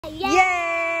Yay!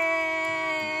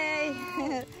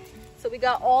 So we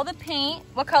got all the paint.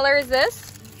 What color is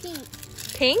this? Pink.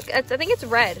 Pink? I think it's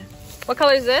red. What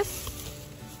color is this?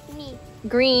 Me.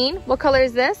 Green. What color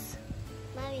is this?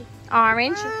 Mommy.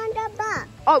 Orange. The back.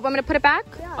 Oh, want me to put it back?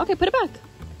 Yeah. Okay, put it back.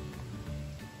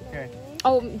 Okay.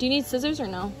 Oh, do you need scissors or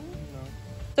no? No.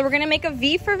 So we're gonna make a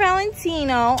V for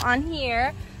Valentino on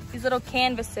here. These little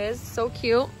canvases, so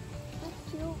cute.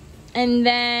 That's cute. And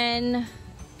then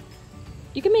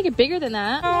you can make it bigger than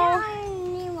that.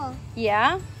 Yeah?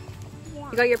 Yeah.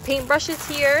 You got your paint brushes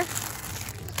here.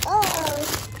 Oh.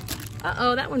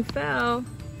 Uh-oh, that one fell. You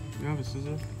don't have a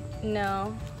scissor?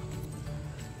 No.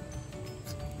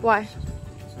 Why? So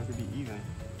it could be even.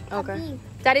 Okay.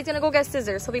 Daddy's gonna go get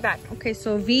scissors. He'll be back. Okay,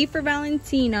 so V for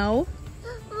Valentino.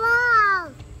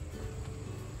 Wow.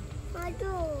 I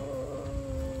do.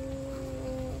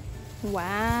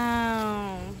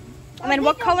 Wow. And then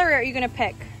what color are you gonna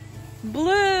pick?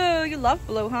 Blue. You love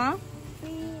blue, huh?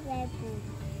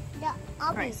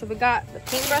 All right, so we got the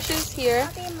paint brushes here.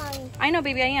 I know,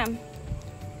 baby, I am.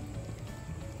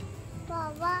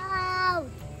 Wow.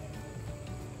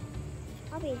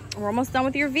 We're almost done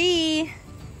with your V.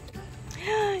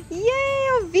 Yay,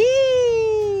 a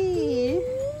V!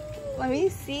 Let me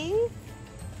see.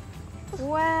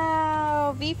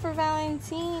 Wow, V for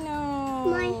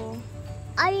Valentino.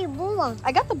 I blue.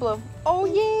 I got the blue. Oh,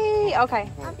 yay.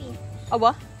 Okay. A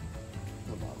what?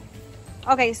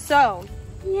 Okay, so,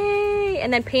 yay.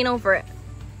 And then paint over it.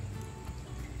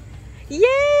 Yay!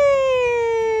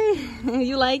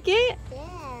 You like it?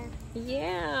 Yeah.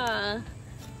 Yeah.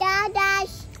 Dada.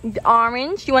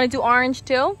 Orange. You want to do orange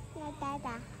too?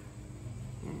 Dada.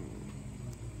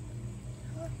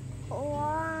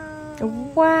 Wow.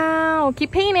 Wow.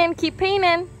 Keep painting. Keep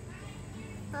painting.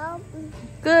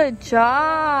 Good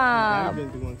job. I've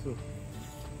been doing one too.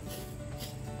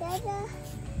 Dada.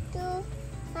 Do.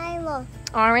 I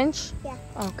Orange? Yeah.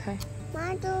 Okay.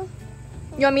 Mine do.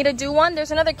 You want me to do one?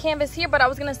 There's another canvas here, but I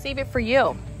was gonna save it for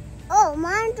you. Oh,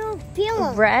 mine do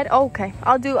pink. Red? Oh, okay.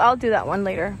 I'll do that one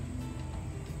later.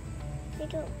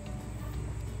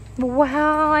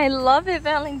 Wow, I love it,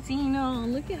 Valentino.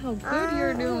 Look at how good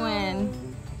you're doing.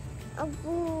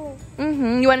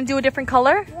 You want to do a different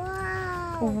color?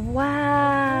 Wow.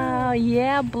 Wow.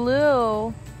 Yeah,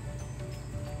 blue.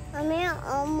 I'm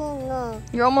almost done.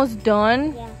 You're almost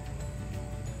done? Yeah.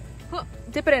 Huh,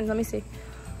 dip it in. Let me see.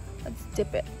 Let's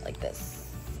dip it like this.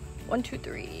 1, 2,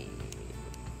 3.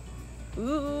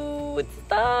 Ooh, it's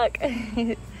stuck.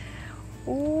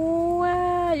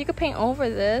 Wow, you could paint over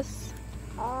this.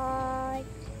 Why?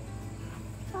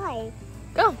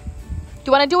 Go. Do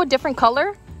you want to do a different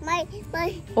color? My.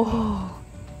 Oh.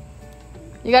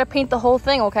 You got to paint the whole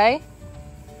thing, okay?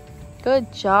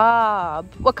 Good job.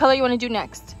 What color you want to do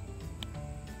next?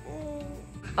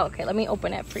 Okay, let me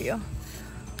open it for you.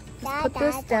 Put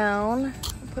this down.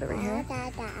 Put it right here.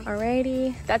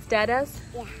 Alrighty. That's Dada's?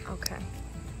 Yeah. Okay.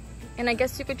 And I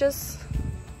guess you could just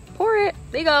pour it.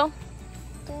 There you go.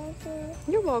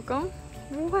 You're welcome.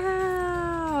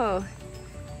 Wow.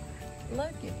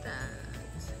 Look at that.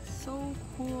 So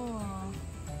cool.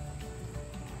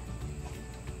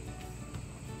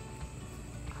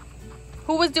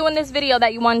 Who was doing this video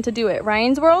that you wanted to do it?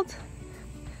 Ryan's World?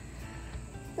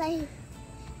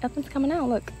 Nothing's coming out.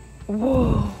 Look.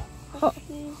 Whoa. Oh.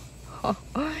 Oh.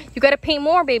 You gotta paint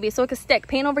more, baby, so it can stick.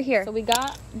 Paint over here. So we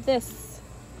got this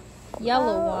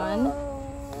yellow one.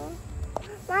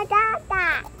 My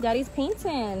dada. Daddy's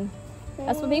painting.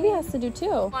 That's what baby has to do too.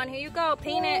 Come on, here you go.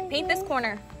 Paint it. Paint this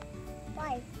corner.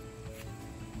 Why?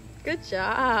 Good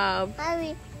job.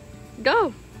 Hurry.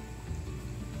 Go.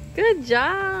 Good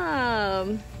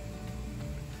job.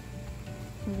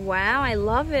 Wow, I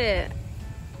love it.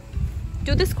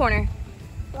 Do this corner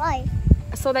Why?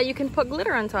 so that you can put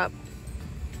glitter on top.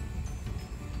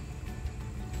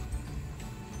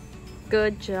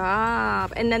 Good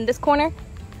job. And then this corner.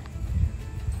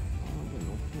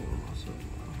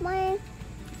 My.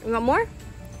 You want more?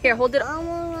 Here, hold it.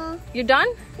 You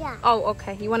done? Yeah. Oh,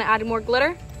 okay. You want to add more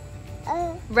glitter?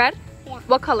 Red? Yeah.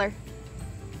 What color?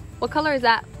 What color is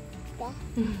that? Yeah.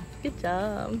 Good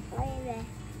job.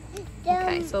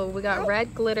 Okay, so we got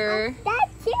red glitter.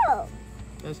 That's cute.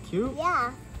 That's cute?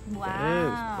 Yeah.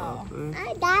 Wow.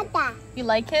 Dada. You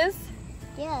like his?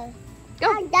 Yeah.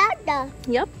 Go. Dada.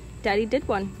 Yep. Daddy did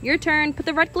one. Your turn. Put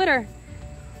the red glitter.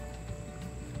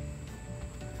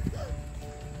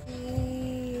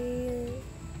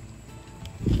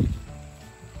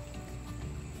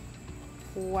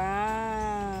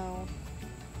 Wow.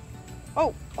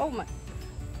 Oh my.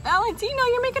 Valentino,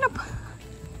 you're making a...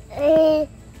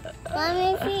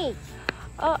 Mommy, see.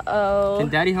 Uh-oh. Can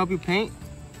Daddy help you paint?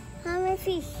 Mommy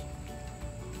fish.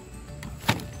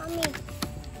 Mommy.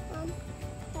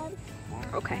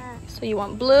 Okay, so you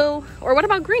want blue, or what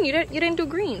about green? You didn't do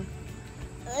green.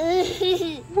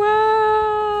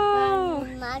 Whoa!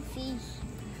 My fish.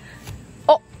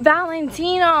 Oh,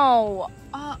 Valentino.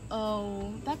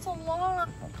 Uh-oh, that's a lot.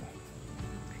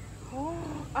 Oh,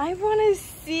 I want to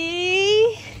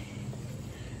see.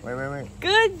 Wait.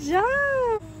 Good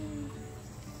job.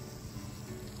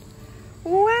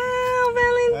 Wow,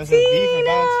 Valentino. That's a V for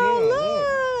Valentino,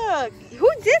 Look. Who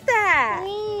did that?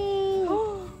 Me.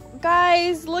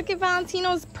 Guys, look at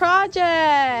Valentino's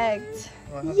project.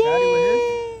 Wanna help Daddy with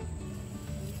Yay.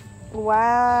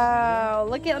 Wow.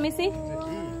 Look at, let me see. his? It's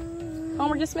an Oh,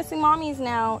 we're just missing mommies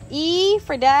now. E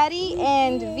for Daddy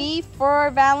and V for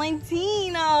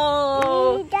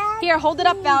Valentino. Here, hold it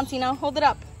up, Valentino. Hold it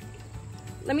up.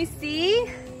 Let me see.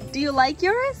 Do you like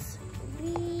yours?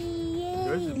 E.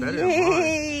 Yours is better than mine.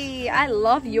 Yay! I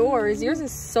love yours. Yours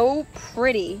is so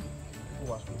pretty.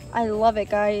 I love it,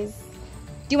 guys.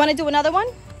 Do you want to do another one?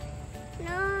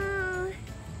 No.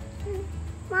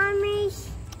 Mommy's.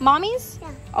 Mommies?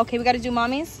 Yeah. Okay, we got to do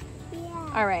mommies.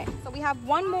 Yeah. All right. So we have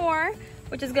one more,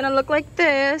 which is going to look like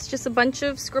this. Just a bunch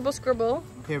of scribble.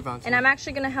 Here, Valentino. And I'm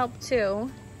actually going to help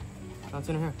too.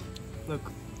 Valentino, here. Look.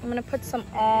 I'm gonna put some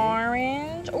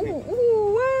orange. Ooh,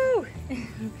 woo!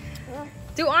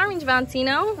 Do orange,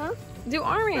 Valentino. Huh? Do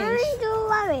orange. Mommy, don't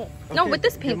worry. No, Okay, with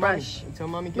this give paintbrush. Mommy. Tell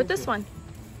Mommy give With it this to one.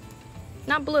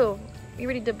 Not blue. You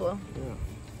already did blue. Yeah.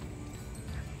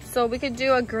 So we could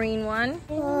do a green one.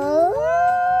 Oh.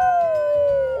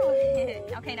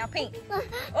 Okay, now paint.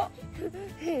 Oh.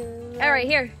 All right,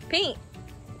 here, paint.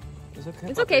 It's okay.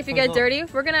 It's okay if you get dirty.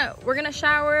 We're gonna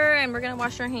shower and we're gonna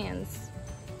wash our hands.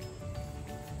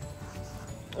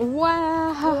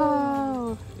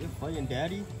 Wow. They're fighting,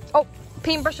 Daddy. Oh,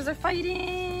 paintbrushes are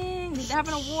fighting. They're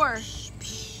having a war.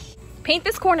 Paint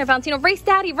this corner, Valentino. Race,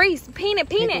 Daddy, race. Paint it.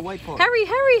 Paint the white part.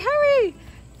 Hurry.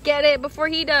 Get it before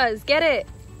he does. Get it.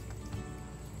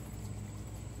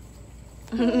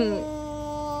 They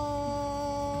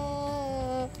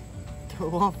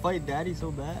want to fight Daddy so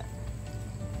bad.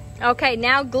 Okay,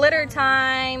 now glitter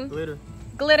time. Glitter.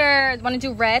 Glitter. Want to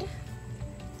do red?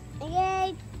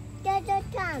 Yeah.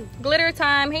 Time. Glitter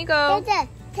time. Here you go.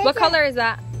 What color is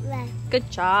that? Red. Good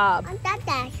job. I'm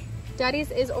that.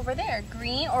 Daddy's is over there.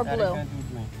 Green or Daddy blue? can't do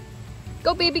green.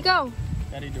 Go, baby, go.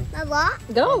 Daddy do. My what?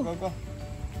 Go. Go.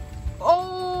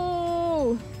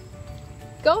 Oh.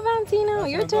 Go, Valentino.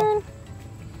 Your Go. turn. You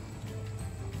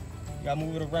gotta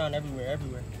move it around everywhere.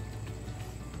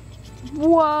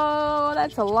 Whoa,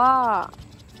 that's a lot.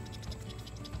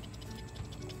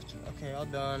 Okay, all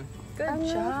done. Good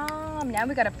job. Now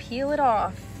we gotta peel it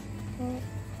off.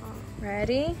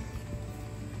 Ready?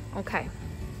 Okay.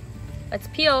 Let's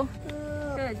peel.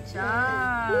 Good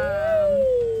job.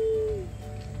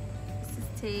 This is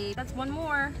tape. That's one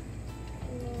more.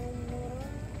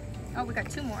 Oh, we got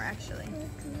two more actually.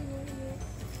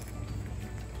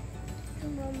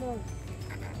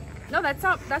 No, that's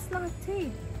not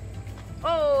tape.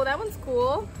 Oh, that one's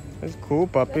cool. That's cool,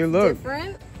 puppy. That's Look.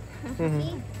 different.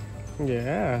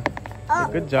 Yeah.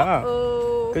 Good job.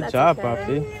 Oh, Good that's job, okay.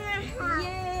 puppy.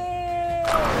 Yay!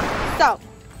 So,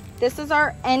 this is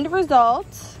our end result.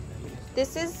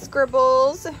 This is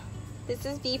Scribbles. This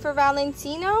is V for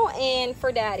Valentino and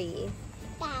for Daddy.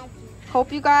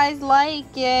 Hope you guys like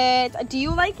it. Do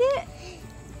you like it?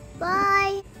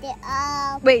 Bye.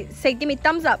 Wait, give me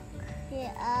thumbs up.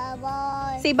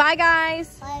 Bye. Say bye,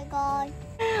 guys. Bye, guys.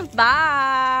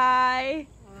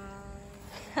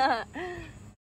 Bye.